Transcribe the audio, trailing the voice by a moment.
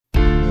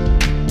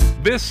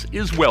This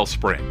is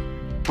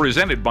Wellspring,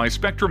 presented by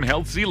Spectrum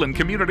Health Zeeland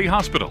Community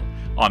Hospital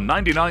on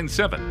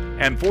 99.7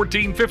 and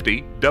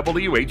 1450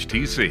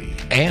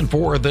 WHTC. And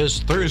for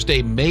this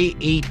Thursday, May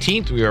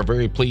 18th, we are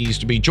very pleased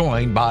to be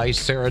joined by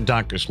Sarah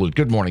Donkersloot.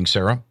 Good morning,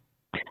 Sarah.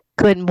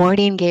 Good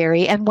morning,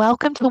 Gary, and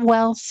welcome to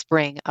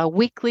Wellspring, a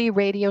weekly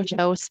radio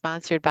show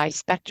sponsored by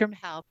Spectrum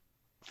Health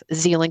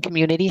Zeeland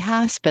Community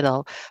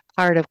Hospital,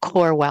 part of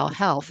Corewell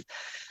Health.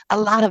 A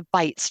lot of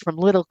bites from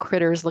little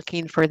critters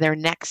looking for their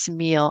next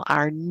meal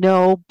are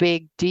no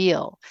big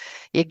deal.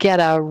 You get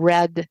a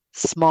red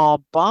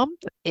small bump,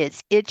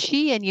 it's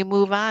itchy, and you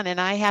move on. And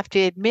I have to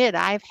admit,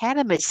 I've had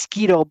a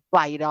mosquito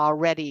bite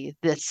already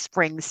this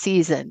spring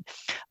season.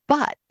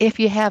 But if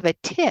you have a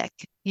tick,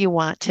 you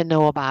want to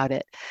know about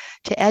it.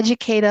 To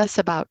educate us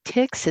about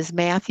ticks is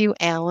Matthew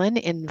Allen,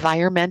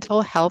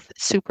 Environmental Health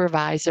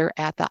Supervisor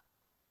at the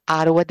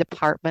Ottawa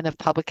Department of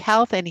Public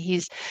Health, and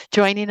he's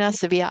joining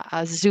us via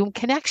a Zoom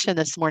connection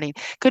this morning.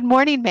 Good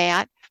morning,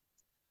 Matt.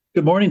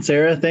 Good morning,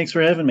 Sarah. Thanks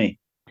for having me.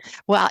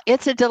 Well,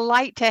 it's a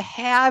delight to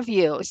have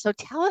you. So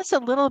tell us a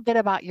little bit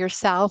about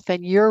yourself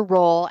and your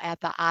role at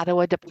the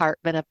Ottawa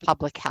Department of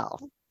Public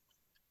Health.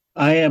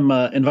 I am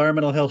an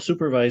environmental health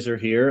supervisor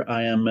here.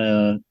 I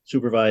am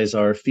supervise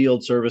our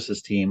field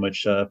services team,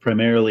 which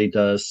primarily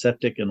does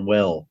septic and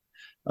well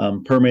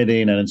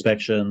permitting and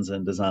inspections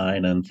and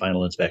design and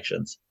final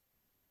inspections.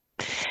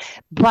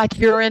 But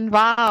you're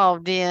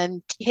involved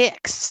in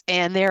ticks,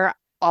 and they're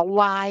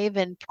alive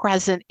and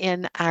present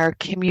in our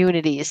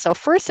communities. So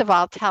first of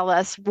all, tell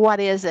us, what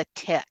is a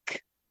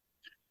tick?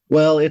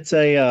 Well, it's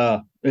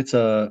a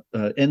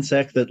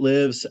insect that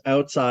lives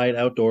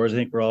outdoors. I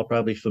think we're all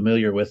probably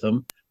familiar with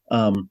them.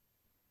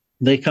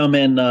 They come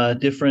in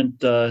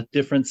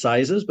different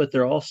sizes, but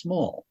they're all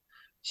small.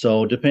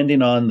 So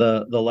depending on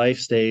the life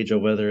stage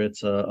of whether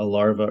it's a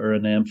larva or a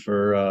nymph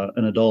or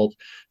an adult,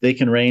 they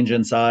can range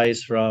in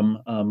size from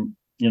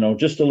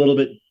just a little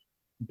bit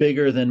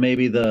bigger than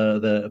maybe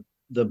the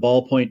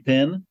ballpoint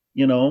pen,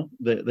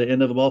 the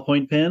end of a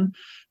ballpoint pen,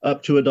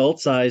 up to adult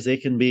size. They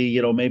can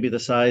be maybe the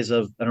size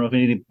of, I don't know if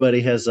anybody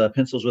has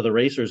pencils with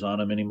erasers on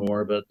them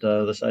anymore, but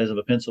the size of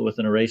a pencil with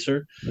an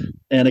eraser.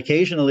 And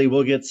occasionally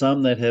we'll get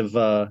some that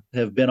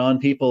have been on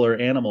people or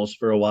animals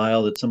for a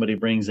while that somebody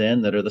brings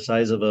in that are the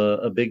size of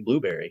a big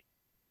blueberry.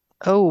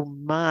 Oh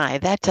my,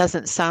 that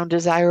doesn't sound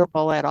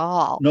desirable at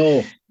all.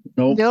 No,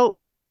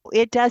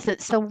 it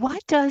doesn't. So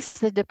what does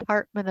the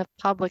Department of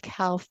Public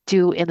Health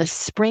do in the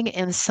spring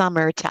and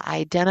summer to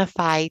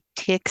identify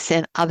ticks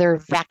and other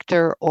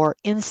vector or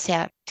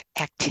insect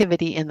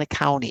activity in the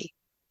county?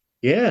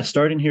 Yeah,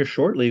 starting here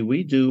shortly,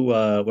 we do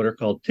what are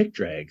called tick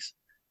drags.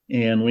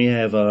 And we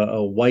have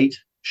a white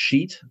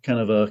sheet, kind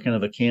of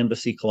a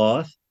canvassy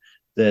cloth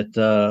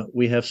that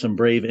we have some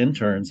brave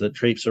interns that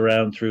traipse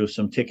around through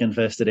some tick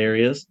infested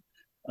areas.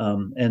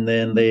 And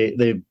then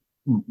they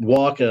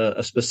walk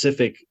a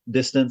specific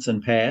distance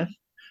and path,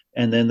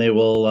 and then they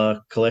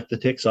will collect the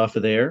ticks off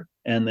of there,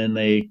 and then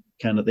they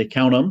count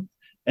them,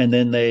 and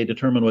then they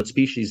determine what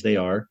species they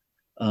are,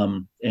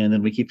 and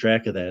then we keep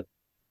track of that.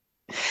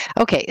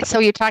 Okay, so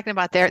you're talking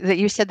about that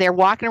you said they're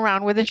walking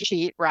around with a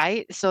sheet,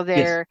 right? So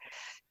they're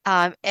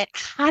Yes. and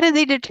how do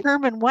they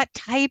determine what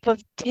type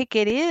of tick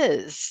it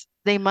is?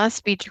 They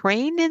must be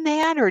trained in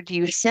that, or do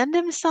you send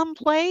them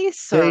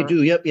someplace? They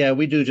do. Yep. Yeah,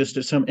 we do just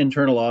some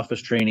internal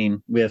office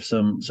training. We have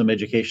some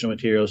educational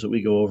materials that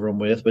we go over them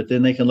with, but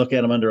then they can look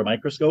at them under a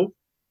microscope,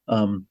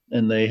 and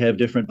they have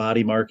different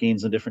body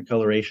markings and different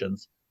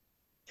colorations,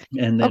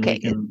 and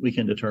then we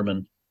can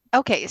determine.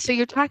 Okay, so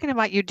you're talking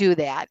about you do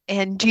that,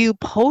 and do you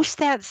post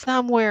that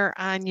somewhere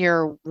on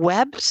your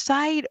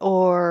website,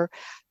 or,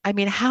 I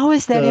mean, how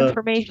is that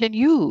information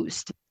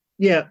used?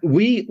 Yeah,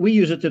 we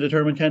use it to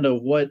determine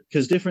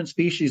because different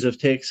species of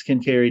ticks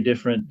can carry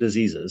different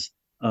diseases.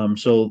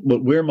 So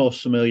what we're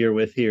most familiar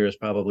with here is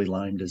probably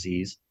Lyme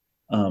disease.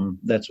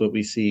 That's what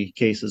we see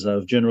cases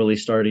of generally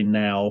starting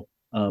now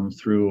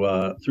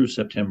through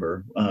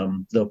September.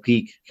 They'll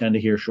peak kind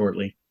of here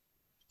shortly.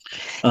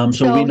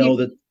 So we know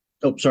that.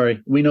 Oh,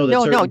 sorry. We know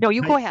that. No,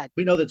 you go ahead.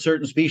 We know that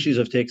certain species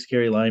of ticks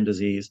carry Lyme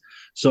disease,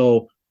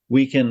 so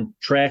we can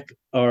track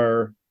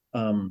our,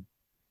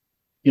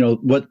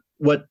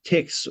 what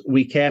ticks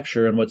we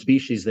capture and what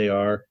species they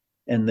are,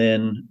 and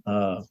then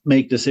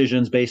make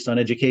decisions based on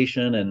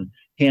education and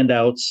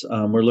handouts.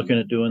 We're looking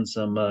at doing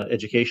some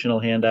educational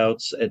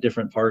handouts at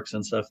different parks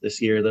and stuff this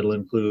year that'll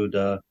include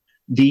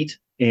DEET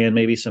and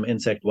maybe some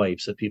insect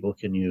wipes that people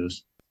can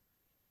use.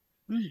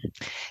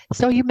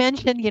 So you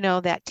mentioned,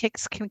 that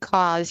ticks can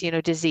cause,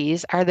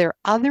 disease. Are there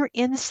other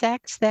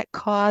insects that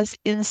cause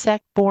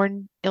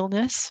insect-borne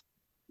illness?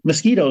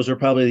 Mosquitoes are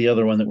probably the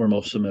other one that we're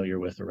most familiar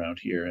with around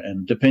here.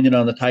 And depending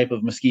on the type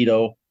of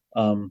mosquito,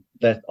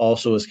 that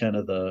also is kind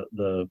of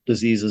the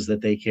diseases that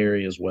they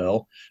carry as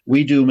well.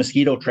 We do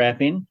mosquito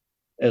trapping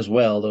as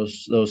well.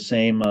 Those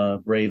same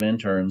brave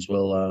interns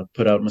will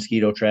put out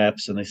mosquito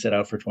traps, and they sit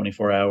out for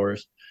 24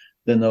 hours.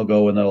 Then they'll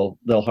go and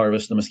they'll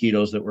harvest the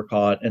mosquitoes that were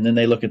caught, and then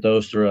they look at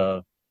those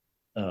through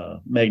a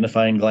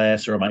magnifying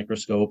glass or a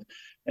microscope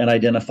and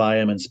identify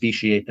them and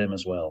speciate them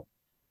as well.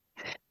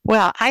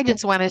 Well, I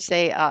just want to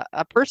say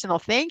a personal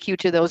thank you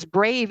to those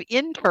brave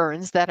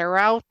interns that are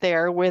out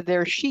there with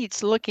their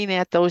sheets looking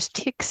at those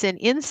ticks and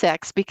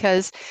insects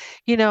because,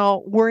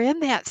 we're in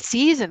that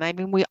season. I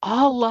mean, we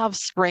all love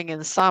spring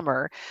and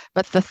summer,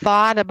 but the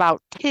thought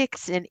about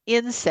ticks and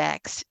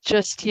insects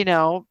just,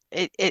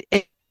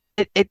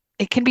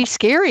 it can be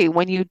scary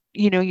when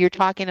you're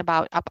talking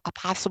about a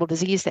possible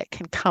disease that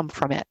can come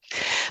from it.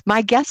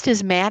 My guest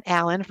is Matt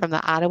Allen from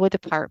the Ottawa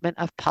Department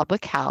of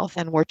Public Health,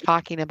 and we're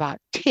talking about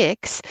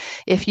ticks.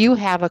 If you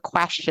have a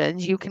question,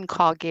 you can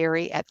call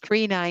Gary at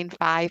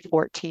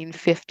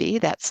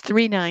 395-1450. That's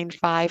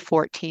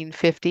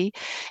 395-1450,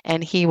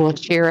 and he will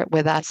share it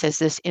with us as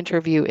this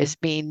interview is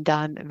being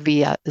done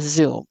via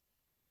Zoom.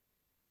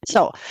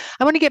 So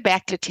I want to get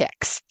back to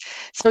ticks.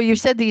 So you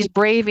said these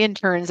brave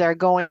interns are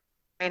going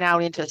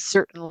out into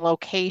certain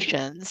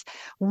locations.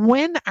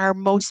 When are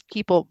most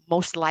people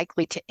most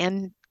likely to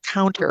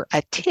encounter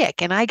a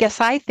tick? And I guess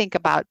I think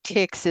about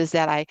ticks is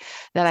that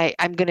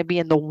I'm going to be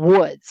in the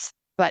woods.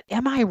 But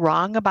am I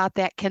wrong about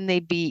that? Can they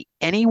be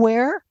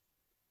anywhere?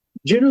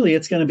 Generally,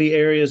 it's going to be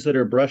areas that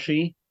are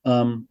brushy,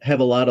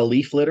 have a lot of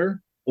leaf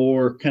litter,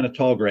 or kind of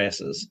tall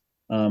grasses.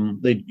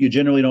 You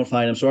generally don't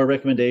find them. So our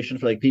recommendation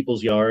for like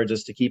people's yards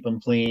is to keep them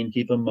clean,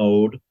 keep them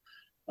mowed.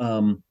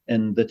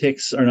 And the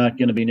ticks are not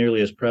going to be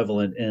nearly as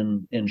prevalent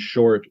in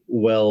short,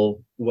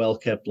 well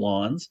kept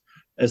lawns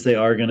as they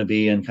are going to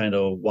be in kind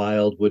of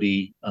wild,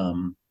 woody,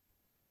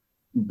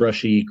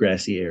 brushy,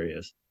 grassy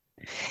areas.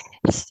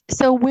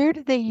 So where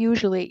do they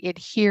usually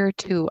adhere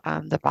to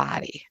on the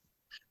body?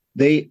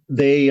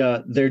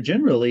 They're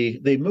generally,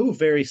 they move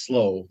very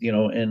slow,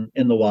 in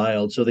the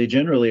wild. So they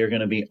generally are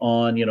going to be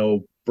on,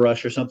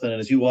 brush or something.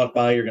 And as you walk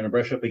by, you're going to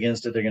brush up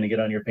against it. They're going to get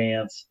on your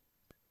pants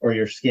or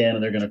your skin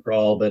and they're going to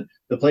crawl. But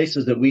the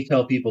places that we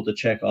tell people to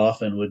check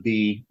often would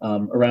be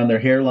around their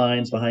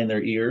hairlines, behind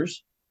their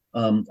ears,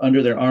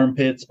 under their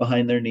armpits,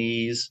 behind their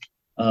knees,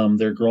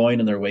 their groin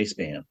and their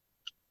waistband.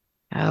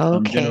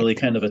 Okay. Generally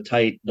kind of a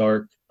tight,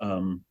 dark,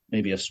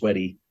 maybe a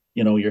sweaty,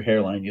 your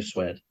hairline, you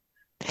sweat.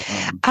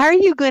 Are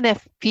you going to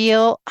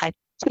feel a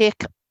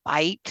tick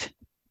bite?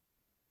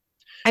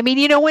 I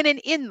mean,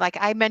 like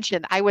I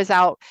mentioned, I was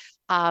out,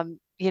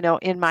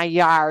 in my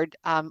yard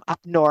up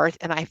north,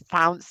 and I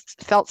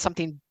felt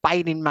something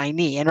biting my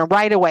knee. And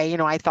right away,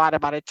 I thought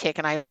about a tick,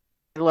 and I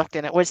looked,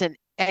 and it was a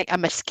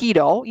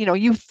mosquito.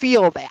 You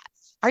feel that.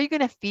 Are you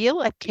going to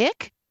feel a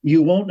tick?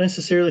 You won't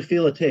necessarily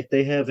feel a tick.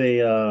 They have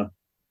a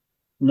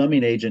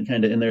numbing agent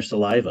kind of in their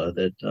saliva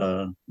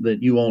that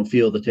you won't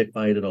feel the tick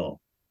bite at all.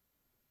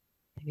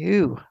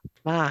 Ooh,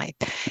 my.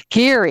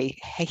 Gary,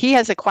 he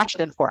has a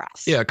question for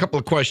us. Yeah, a couple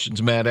of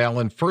questions, Matt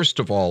Allen. First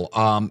of all,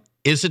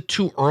 is it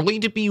too early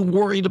to be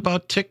worried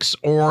about ticks,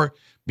 or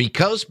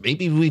because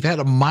maybe we've had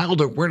a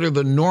milder winter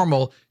than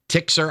normal,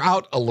 ticks are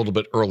out a little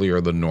bit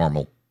earlier than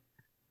normal?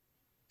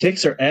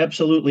 Ticks are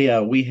absolutely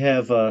out. We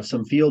have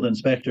some field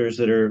inspectors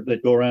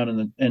that go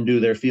around and do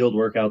their field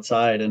work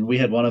outside, and we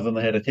had one of them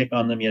that had a tick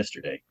on them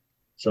yesterday.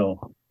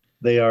 So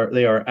they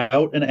are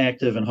out and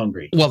active and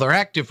hungry. Well, they're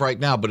active right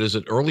now, but is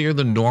it earlier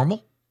than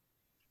normal?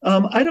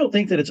 I don't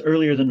think that it's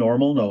earlier than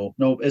normal.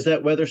 No. As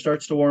that weather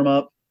starts to warm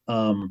up,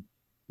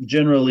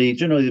 generally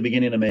the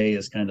beginning of May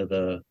is kind of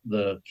the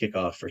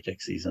kickoff for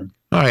tick season.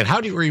 All right.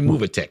 How do you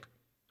remove a tick?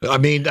 I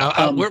mean,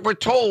 we're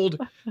told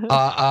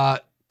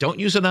don't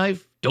use a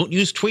knife, don't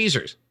use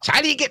tweezers. So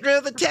how do you get rid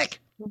of the tick?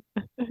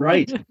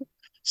 Right.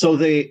 So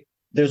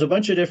there's a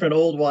bunch of different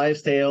old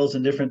wives' tales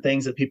and different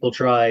things that people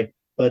try.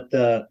 But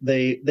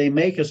they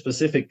make a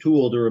specific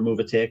tool to remove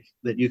a tick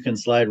that you can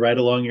slide right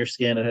along your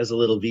skin. It has a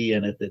little V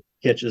in it that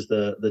catches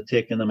the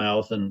tick in the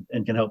mouth and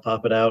can help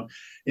pop it out.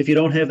 If you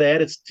don't have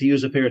that, it's to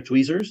use a pair of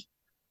tweezers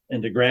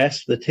and to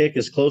grasp the tick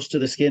as close to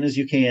the skin as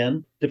you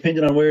can.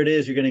 Depending on where it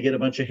is, you're going to get a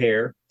bunch of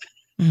hair.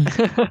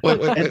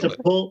 Wait. And to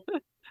pull.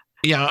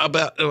 Yeah,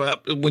 about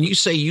when you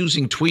say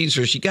using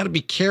tweezers, you got to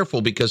be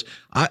careful because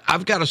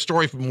I've got a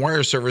story from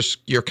Wire Service.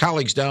 Your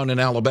colleagues down in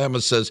Alabama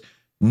says,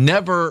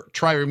 never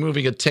try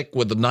removing a tick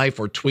with a knife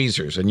or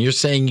tweezers. And you're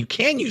saying you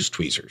can use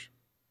tweezers.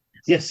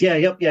 Yes. Yeah.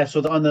 Yep. Yeah.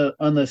 So on the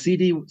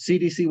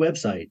CDC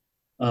website,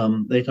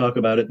 they talk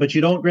about it, but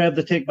you don't grab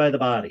the tick by the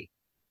body.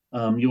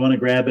 You want to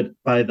grab it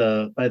by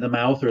the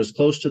mouth or as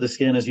close to the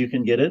skin as you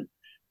can get it.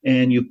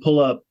 And you pull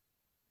up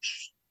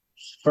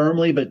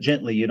firmly, but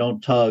gently. You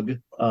don't tug.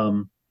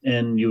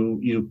 And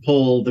you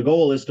pull. The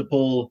goal is to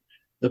pull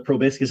the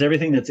proboscis.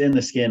 Everything that's in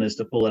the skin is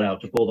to pull it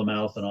out, to pull the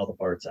mouth and all the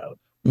parts out.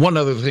 One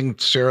other thing,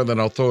 Sarah, then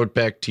I'll throw it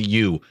back to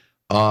you.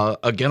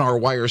 Again, our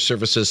Wire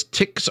Services,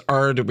 ticks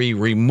are to be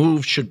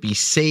removed, should be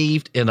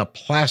saved in a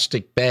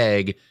plastic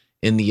bag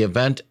in the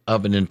event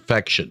of an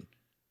infection.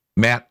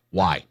 Matt,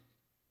 why?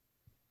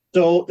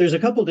 So there's a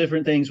couple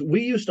different things.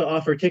 We used to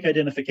offer tick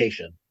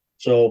identification.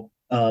 So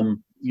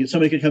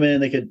somebody could come in,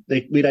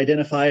 we'd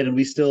identify it, and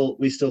we still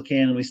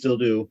can, and we still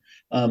do.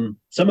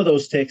 Some of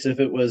those ticks,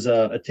 if it was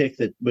a tick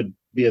that would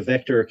be a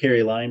vector or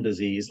carry Lyme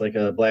disease, like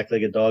a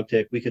black-legged dog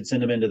tick, we could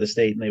send them into the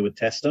state and they would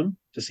test them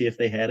to see if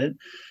they had it.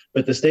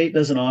 But the state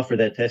doesn't offer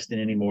that testing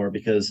anymore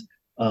because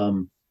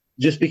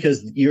just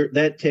because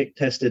that tick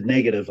tested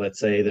negative, let's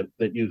say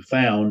that you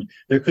found,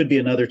 there could be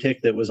another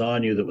tick that was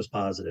on you that was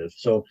positive.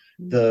 So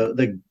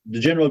the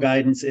general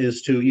guidance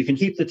is you can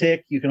keep the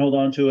tick, you can hold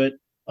on to it,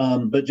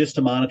 but just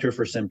to monitor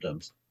for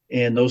symptoms.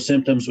 And those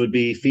symptoms would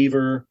be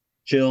fever,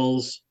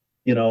 chills,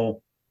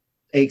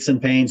 aches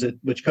and pains,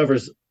 which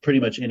covers pretty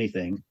much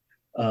anything.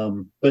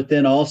 But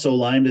then also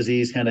Lyme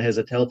disease kind of has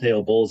a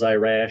telltale bullseye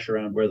rash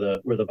around where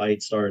the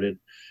bite started.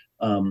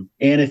 And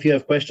if you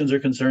have questions or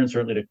concerns,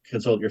 certainly to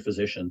consult your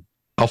physician.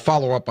 I'll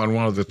follow up on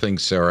one of the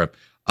things, Sarah.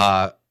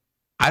 I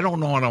don't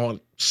know when I want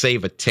to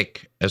save a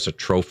tick as a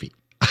trophy.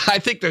 I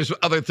think there's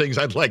other things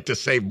I'd like to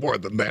save more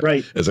than that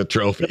as a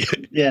trophy.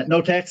 Yeah,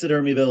 no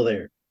taxidermy bill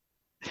there.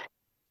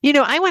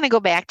 I want to go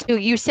back to,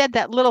 you said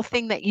that little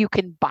thing that you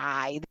can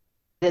buy.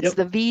 That's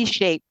the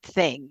V-shaped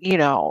thing.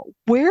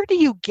 Where do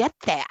you get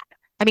that?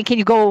 I mean, can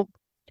you go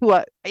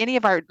to any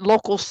of our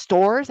local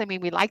stores? I mean,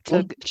 we like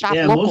to shop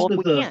local if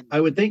we can. I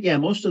would think,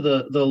 most of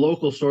the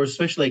local stores,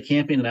 especially like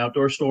camping and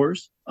outdoor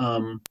stores,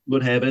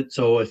 would have it.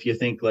 So if you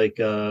think like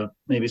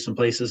maybe some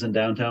places in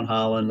downtown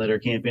Holland that are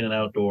camping and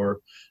outdoor,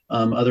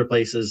 other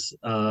places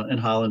in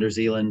Holland or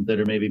Zeeland that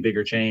are maybe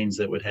bigger chains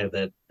that would have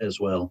that as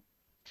well.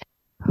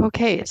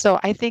 Okay, so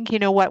I think,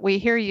 what we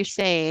hear you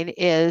saying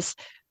is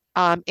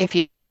if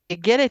you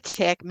get a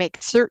tick, make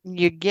certain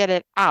you get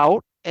it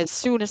out as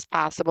soon as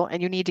possible,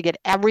 and you need to get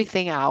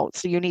everything out.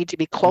 So you need to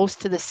be close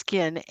to the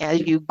skin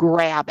as you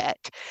grab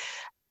it.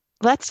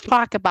 Let's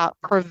talk about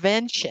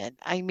prevention.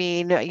 I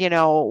mean,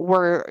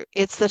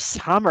 it's the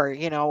summer,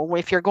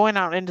 if you're going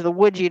out into the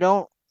woods, you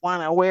don't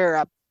want to wear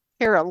a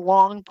pair of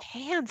long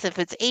pants if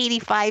it's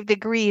 85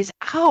 degrees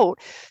out.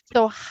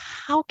 So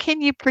how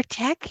can you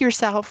protect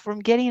yourself from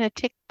getting a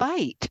tick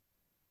bite?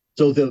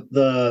 So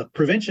the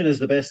prevention is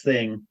the best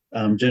thing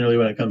generally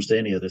when it comes to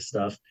any of this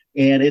stuff,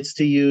 and it's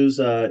to use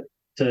a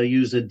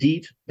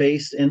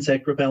DEET-based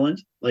insect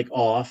repellent like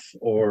Off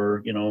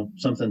or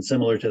something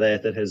similar to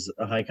that has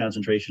a high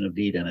concentration of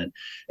DEET in it,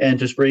 and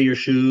to spray your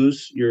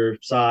shoes, your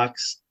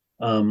socks,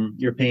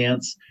 your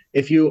pants.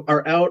 If you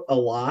are out a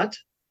lot,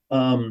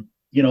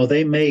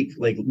 they make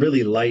like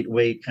really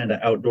lightweight kind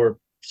of outdoor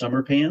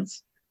summer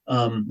pants.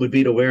 Would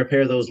be to wear a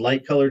pair of those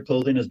light colored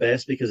clothing is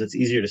best because it's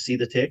easier to see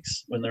the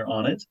ticks when they're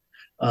on it.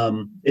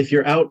 If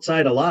you're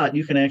outside a lot,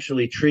 you can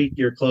actually treat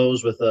your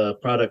clothes with a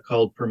product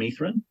called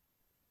permethrin,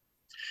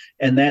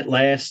 and that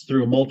lasts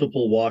through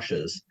multiple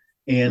washes,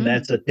 and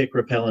that's a tick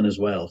repellent as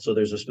well. So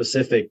there's a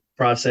specific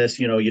process,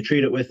 you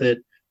treat it with it,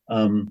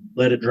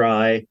 let it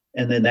dry,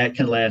 and then that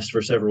can last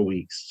for several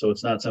weeks. So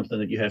it's not something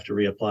that you have to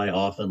reapply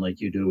often like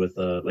you do with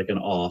like an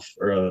Off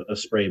or a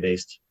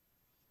spray-based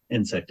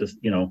insect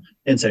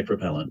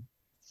repellent.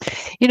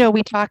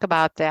 We talk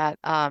about that,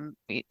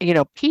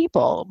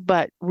 people,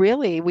 but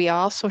really we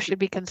also should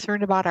be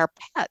concerned about our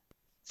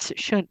pets,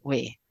 shouldn't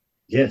we?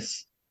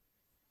 Yes.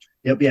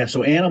 Yep. Yeah.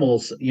 So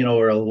animals,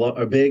 are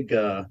a big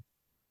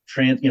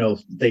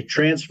they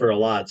transfer a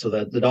lot. So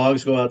that the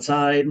dogs go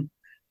outside,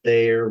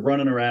 they're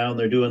running around,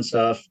 they're doing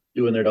stuff,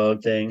 doing their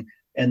dog thing,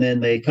 and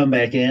then they come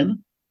back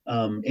in,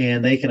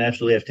 and they can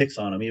actually have ticks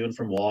on them, even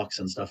from walks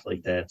and stuff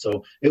like that.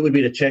 So it would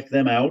be to check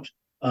them out.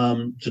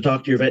 To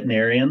talk to your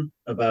veterinarian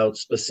about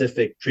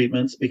specific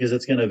treatments, because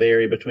it's going to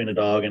vary between a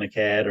dog and a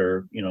cat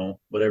or,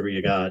 whatever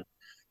you got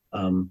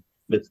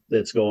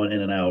that's going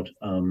in and out,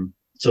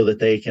 so that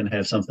they can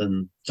have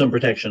some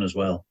protection as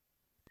well.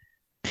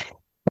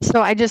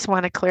 So I just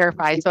want to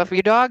clarify. So if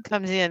your dog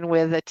comes in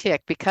with a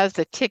tick, because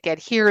the tick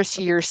adheres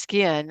to your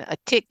skin, a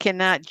tick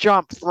cannot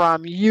jump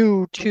from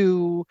your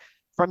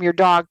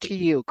dog to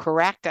you,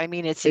 correct? I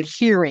mean, it's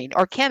adhering,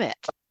 or can it?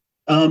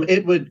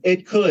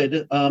 It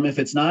could, if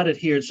it's not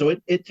adhered. So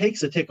it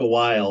takes a tick a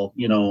while,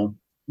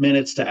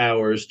 minutes to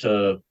hours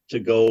to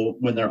go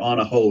when they're on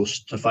a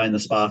host to find the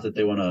spot that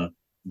they want to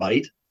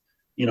bite,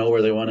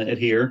 where they want to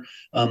adhere.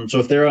 So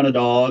if they're on a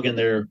dog and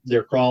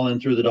they're crawling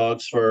through the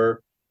dog's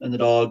fur, and the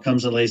dog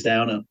comes and lays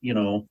down,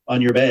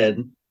 on your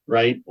bed,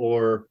 right,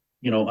 or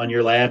on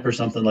your lap or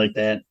something like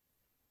that,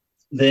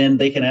 then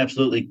they can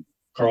absolutely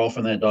crawl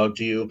from that dog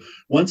to you.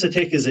 Once a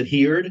tick is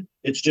adhered,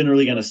 it's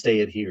generally going to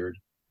stay adhered.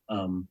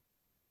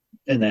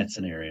 In that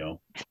scenario.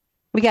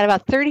 We got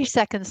about 30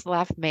 seconds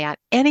left, Matt.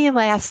 Any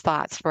last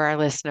thoughts for our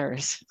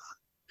listeners?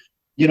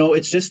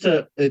 It's just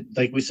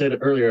like we said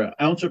earlier, an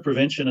ounce of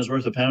prevention is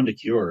worth a pound of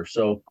cure.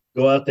 So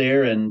go out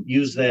there and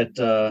use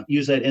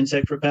that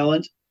insect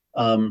repellent.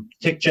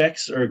 Tick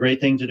checks are a great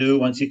thing to do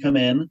once you come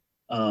in.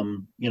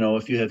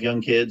 If you have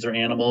young kids or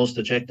animals,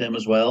 to check them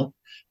as well,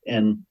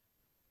 and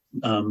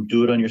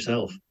do it on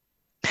yourself.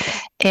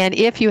 And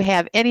if you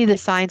have any of the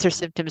signs or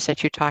symptoms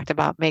that you talked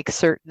about, make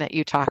certain that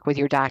you talk with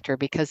your doctor,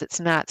 because it's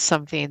not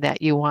something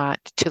that you want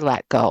to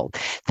let go.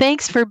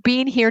 Thanks for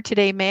being here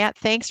today, Matt.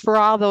 Thanks for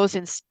all those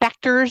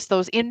inspectors,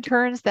 those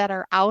interns that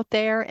are out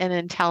there. And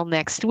until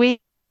next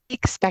week,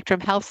 Spectrum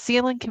Health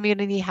Zeeland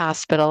Community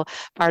Hospital,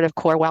 part of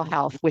Corewell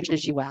Health,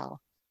 wishes you well.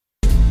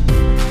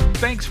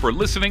 Thanks for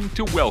listening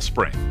to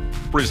Wellspring,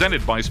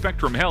 presented by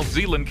Spectrum Health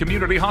Zeeland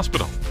Community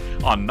Hospital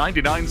on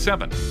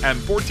 99.7 and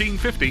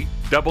 1450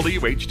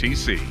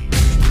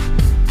 WHTC.